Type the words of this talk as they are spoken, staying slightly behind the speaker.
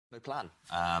No plan.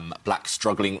 Black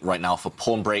struggling right now for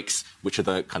pawn breaks, which are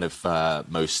the kind of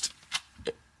most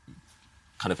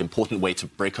kind of important way to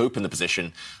break open the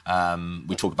position.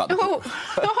 We talk about the...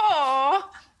 Oh,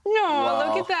 no,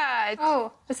 wow. Look at that.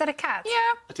 Oh, is that a cat? Yeah.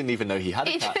 I didn't even know he had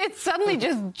a cat. It suddenly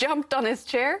just jumped on his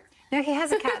chair. No, he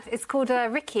has a cat. It's called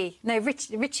Ricky. No,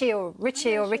 Richie or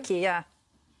Ricky, yeah.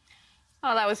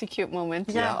 Oh, that was a cute moment.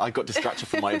 Yeah, I got distracted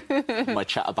from my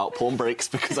chat about pawn breaks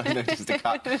because I noticed a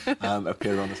cat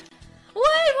appear on this.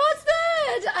 Wait, what's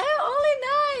that? I have only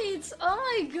knights. Oh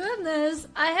my goodness.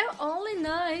 I have only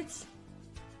knights.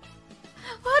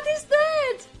 What is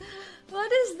that?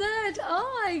 What is that?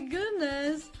 Oh my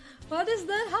goodness. What is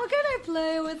that? How can I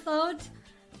play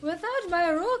without my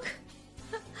rook?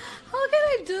 How can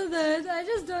I do that? I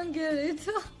just don't get it.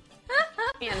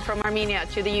 From Armenia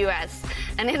to the US.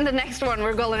 And in the next one,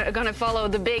 we're going to follow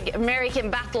the big American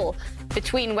battle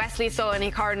between Wesley So and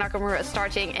Hikaru Nakamura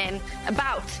starting in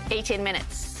about 18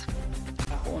 minutes.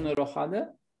 Ohne Rochade?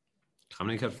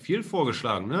 Kramnik hat viel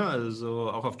vorgeschlagen, ne? Also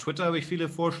auch auf Twitter habe ich viele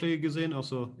Vorschläge gesehen, auch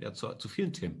so ja, zu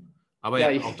vielen Themen. Aber ja,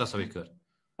 auch das habe ich gehört.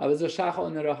 Aber so Schach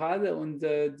ohne Rochade und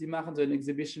die machen so eine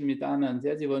Exhibition mit anderen.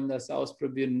 Ja, die wollen das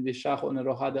ausprobieren, wie Schach ohne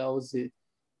Rochade aussieht.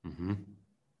 Mhm.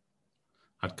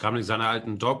 Hat Kramnik seine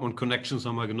alten Dortmund-Connections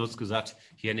nochmal genutzt, gesagt,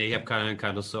 hier, nee, ich habe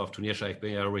keine Lust auf Turnierschach, ich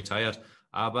bin ja retired.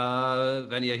 Aber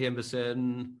wenn ihr hier ein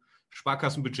bisschen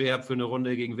Sparkassenbudget habt für eine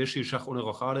Runde gegen Vichy, Schach ohne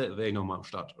Rochade, wäre ich nochmal am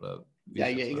Start. Oder ja,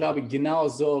 ich glaube, genau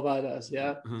so war das,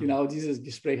 ja. Mhm. Genau dieses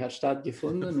Gespräch hat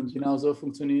stattgefunden und genau so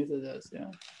funktionierte das, ja.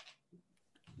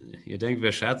 Ihr denkt,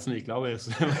 wir scherzen, ich glaube,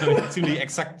 es hat ziemlich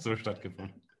exakt so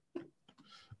stattgefunden.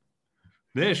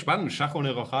 Nee, spannend, Schach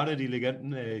ohne Rochade, die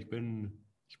Legenden, ey, ich bin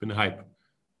Hype.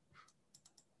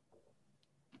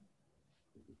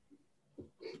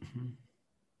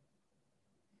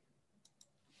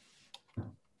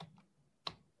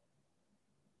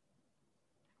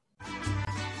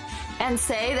 And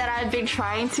say that I've been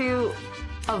trying to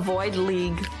avoid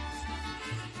League.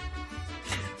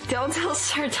 Don't tell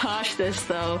Sartosh this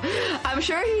though. I'm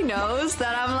sure he knows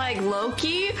that I'm like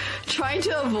low-key trying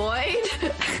to avoid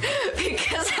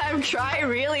because I'm trying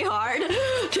really hard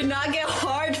to not get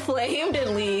hard flamed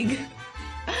in League.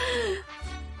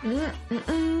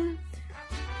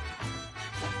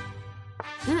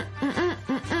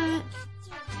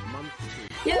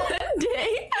 Yeah, one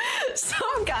day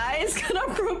some guy is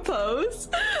gonna propose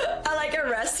at like a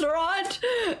restaurant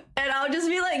and I'll just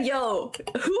be like, yo,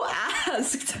 who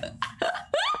asked? Like,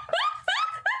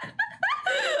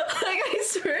 I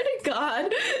swear to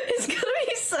God, it's gonna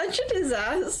be such a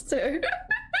disaster.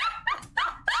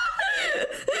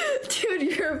 Dude,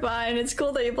 you're fine. It's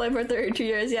cool that you play for 32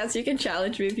 years. Yes, you can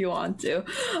challenge me if you want to.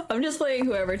 I'm just playing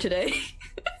whoever today.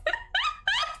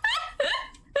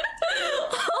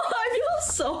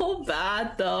 So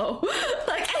bad though.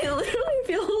 Like, I literally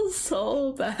feel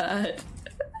so bad.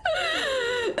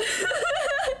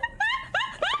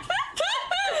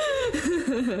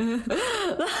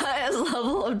 The highest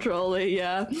level of trolling,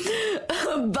 yeah.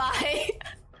 Bye.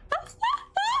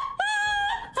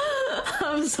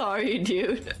 I'm sorry,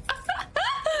 dude.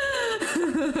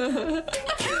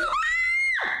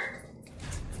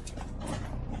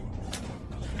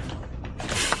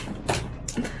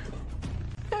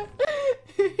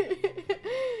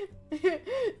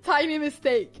 Tiny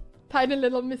mistake. Tiny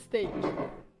little mistake.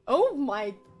 Oh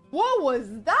my... What was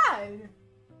that?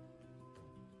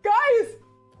 Guys!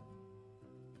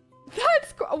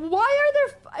 That's... Why are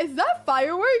there... Is that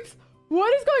fireworks?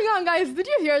 What is going on, guys? Did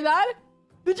you hear that?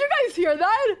 Did you guys hear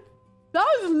that? That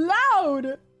was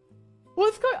loud!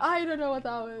 What's going... I don't know what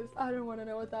that was. I don't want to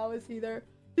know what that was either.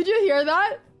 Did you hear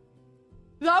that?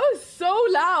 That was so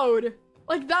loud.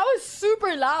 Like, that was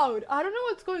super loud. I don't know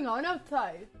what's going on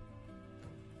outside.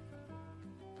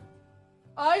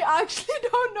 I actually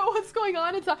don't know what's going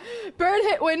on inside. Bird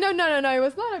hit window? No. It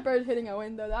was not a bird hitting a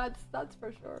window. That's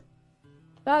for sure.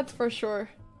 That's for sure.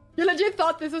 You legit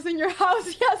thought this was in your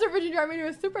house? Yes, Virginia. I mean, it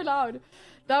was super loud.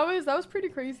 That was pretty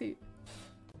crazy.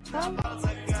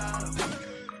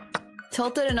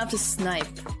 Tilted enough to snipe.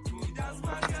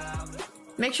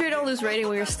 Make sure you don't lose rating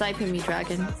when you're sniping me,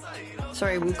 Dragon.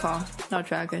 Sorry, Wukong, not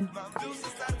Dragon.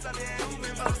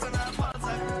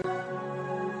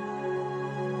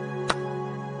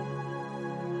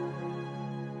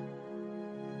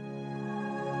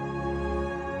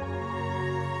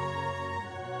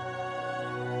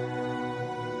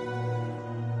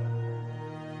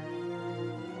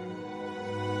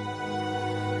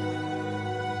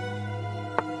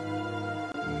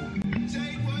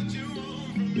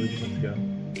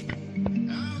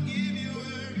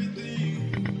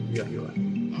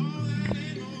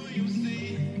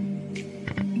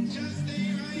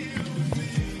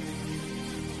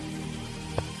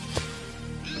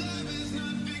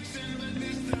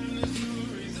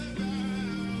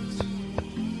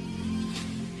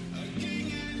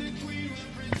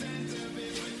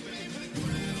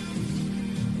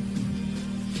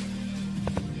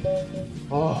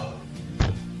 Oh.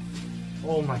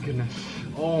 Oh my goodness.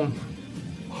 Oh.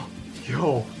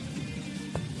 Yo.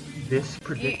 This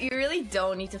prediction. You really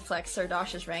don't need to flex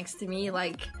Sardosh's ranks to me.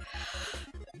 Like,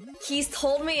 he's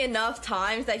told me enough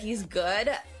times that he's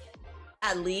good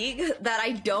at League that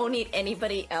I don't need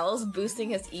anybody else boosting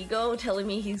his ego telling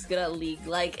me he's good at League.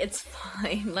 Like, it's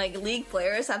fine. Like, League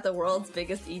players have the world's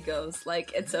biggest egos.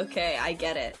 Like, it's okay. I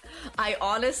get it. I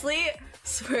honestly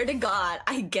swear to God,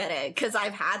 I get it. Because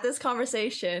I've had this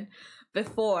conversation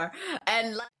before.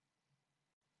 And like,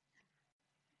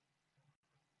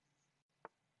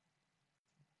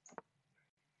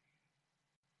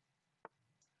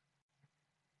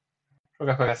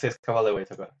 Jogar com H6, cavalo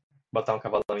E8 agora. Botar um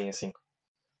cavalão em E5.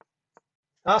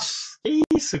 Nossa, que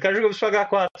isso? O cara jogou bicho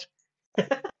H4.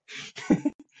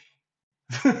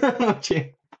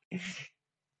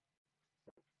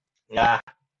 Ah.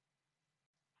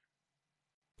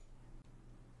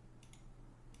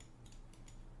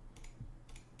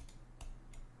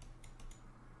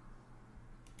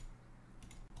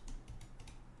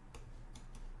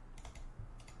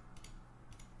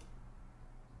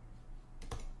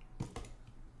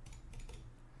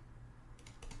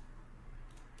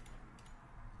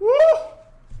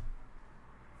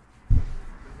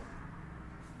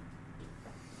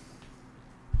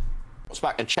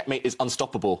 Back and checkmate is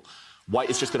unstoppable. White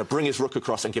is just going to bring his rook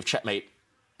across and give checkmate.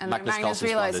 And then Magnus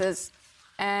realizes,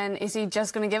 and is he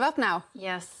just going to give up now?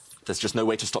 Yes. There's just no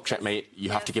way to stop checkmate. You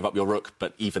have to give up your rook,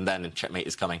 but even then, checkmate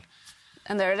is coming.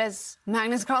 And there it is.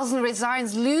 Magnus Carlsen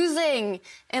resigns, losing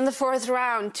in the 4th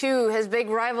round to his big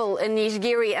rival, Anish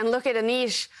Giri. And look at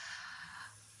Anish.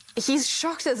 He's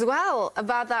shocked as well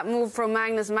about that move from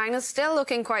Magnus. Magnus still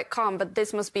looking quite calm, but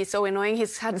this must be so annoying.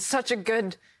 He's had such a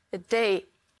good day.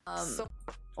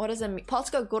 What does it mean?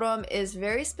 Polska Górom is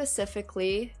very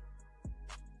specifically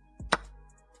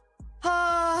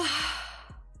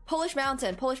Polish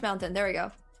mountain. There we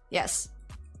go. Yes.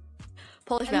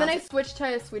 Polish mountain. And then I switched to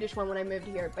a Swedish one when I moved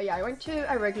here. But yeah, I went to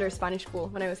a regular Spanish school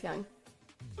when I was young.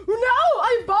 No!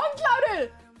 I bomb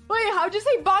clouded! Wait, how'd you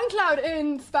say bomb cloud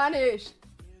in Spanish?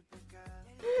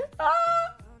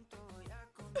 Ah!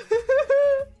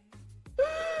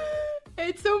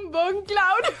 It's un bon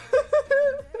cloud.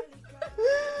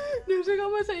 No sé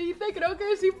cómo se dice, creo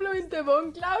que es simplemente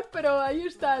bon cloud, pero ahí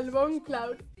está el bon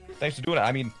cloud. Thanks for doing it.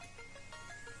 I mean,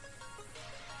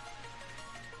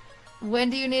 when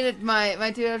do you need it, my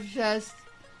 2 chest?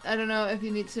 I don't know if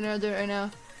you need to know that right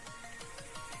now.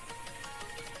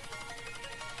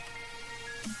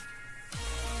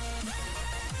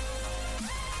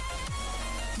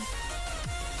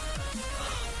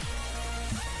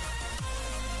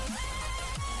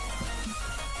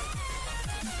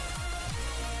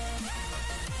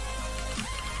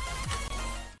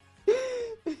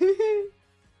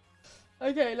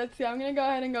 Okay, let's see. I'm gonna go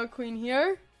ahead and go queen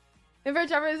here. If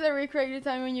whichever is a recreated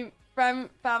time when you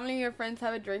family or friends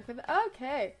have a drink with.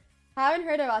 Okay, haven't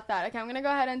heard about that. Okay, I'm gonna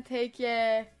go ahead and take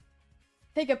a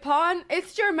pawn.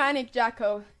 It's Germanic,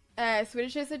 Jacko.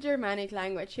 Swedish is a Germanic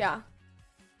language. Yeah.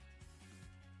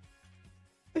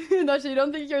 No, you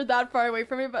don't think you're that far away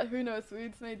from me, but who knows?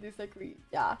 Swedes may disagree.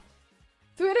 Yeah.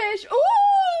 Swedish.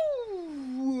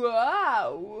 Ooh!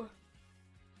 Wow.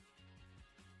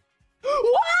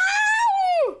 Wow!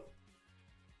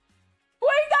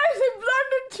 Wait, guys, I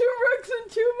blundered 2 rooks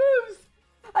and 2 moves.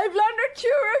 I blundered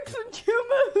 2 rooks and 2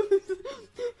 moves.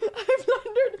 I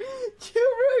blundered 2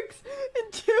 rooks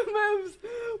and 2 moves.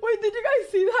 Wait, did you guys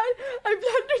see that? I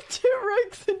blundered 2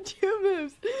 rooks and 2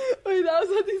 moves. Wait, that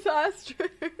was a disaster.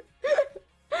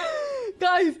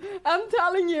 Guys, I'm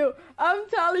telling you.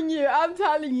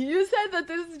 You said that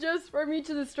this is just for me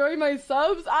to destroy my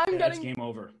subs. That's game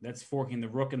over. That's forking the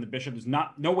rook and the bishop. There's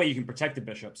no way you can protect the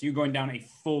bishop. So you're going down a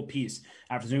full piece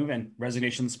after this move and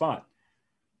resignation on the spot.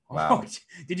 Wow. Oh,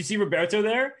 did you see Roberto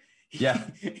there? Yeah.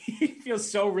 He feels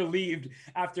so relieved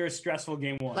after a stressful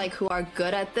game 1. Like, who are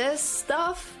good at this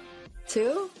stuff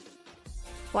too?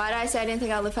 Why did I say I didn't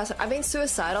think I'd live faster? I've been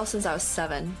suicidal since I was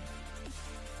 7.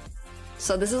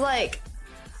 So this is like,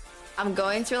 I'm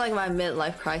going through like my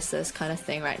midlife crisis kind of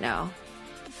thing right now.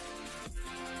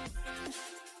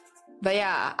 But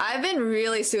yeah, I've been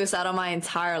really suicidal my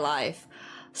entire life.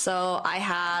 So I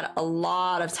had a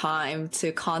lot of time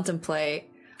to contemplate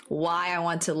why I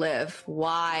want to live,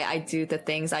 why I do the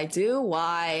things I do,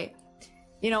 why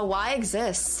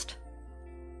exist.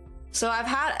 So I've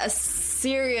had a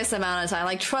serious amount of time.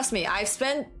 Like, trust me, I've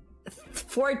spent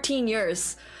 14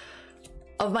 years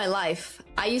of my life.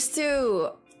 I used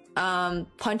to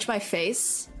punch my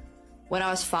face when I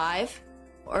was 5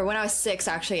 or when I was 6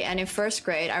 actually, and in 1st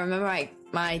grade, I remember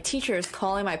my teachers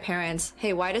calling my parents,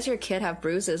 hey, why does your kid have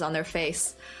bruises on their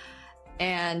face?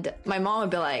 And my mom would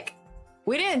be like,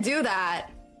 we didn't do that.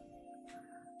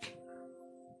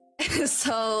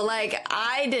 So, like,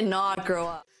 I did not grow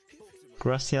up.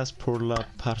 Gracias por la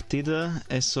partida.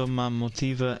 Eso me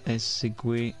motiva a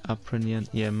seguir aprendiendo.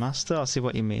 Yeah, master. I see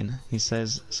what you mean. He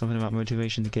says something about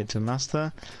motivation to get to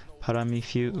master. Para mí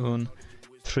fue un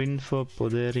triunfo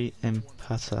poder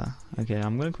empatar. Okay,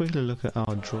 I'm going to quickly look at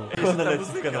our draw.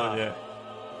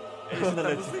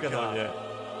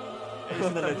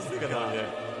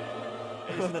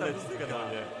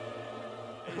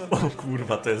 O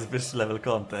kurwa, to jest wyższy level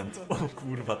content. O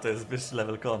kurwa, to jest wyższy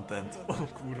level content. O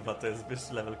kurwa, to jest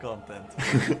wyższy level content.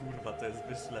 O kurwa, to jest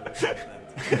wyższy level content. O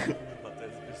kurwa, to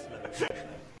jest wyższy level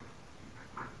content.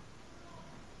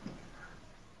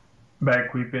 Beh,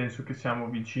 qui penso che siamo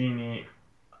vicini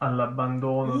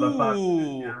all'abbandono da parte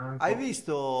del bianco. Hai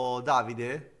visto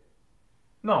Davide?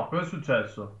 No, cosa è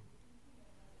successo?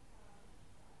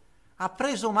 Ha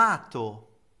preso matto.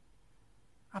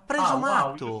 Ha preso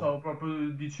matto. Wow, io stavo proprio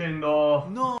dicendo...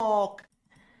 No.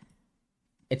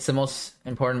 It's the most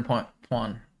important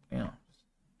one, you know.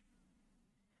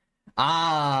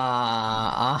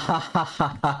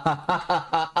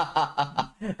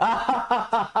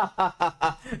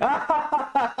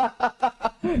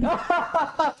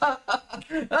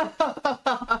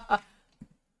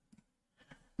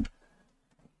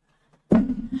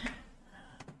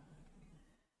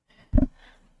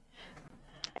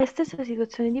 È stessa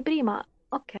situazione di prima.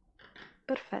 Ok,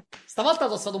 perfetto. Stavolta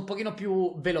sono stato un pochino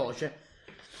più veloce.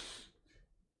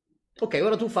 Ok,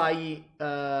 ora tu fai...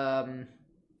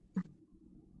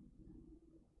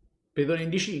 Pedone in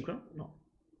D5, no?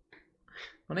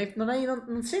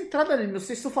 Non sei entrata nel mio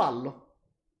stesso fallo.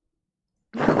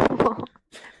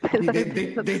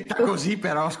 Detta così,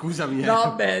 però, scusami.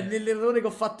 No, beh, nell'errore che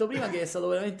ho fatto prima, che è stato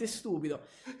veramente stupido.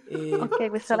 Ok,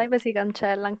 questa live si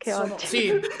cancella anche oggi.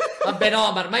 Sì, vabbè,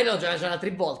 no, ma ormai l'ho già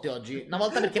 3 volte oggi. Una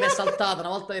volta perché mi è saltata, una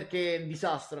volta perché è un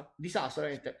disastro. Disastro,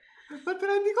 veramente. Ma te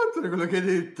rendi conto di quello che hai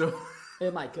detto?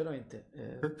 Mike, veramente.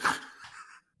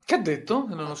 Che ha detto?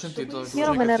 Non ho sentito. Io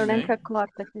non me ne ero neanche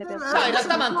accorta. No, in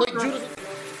realtà manco, giuro.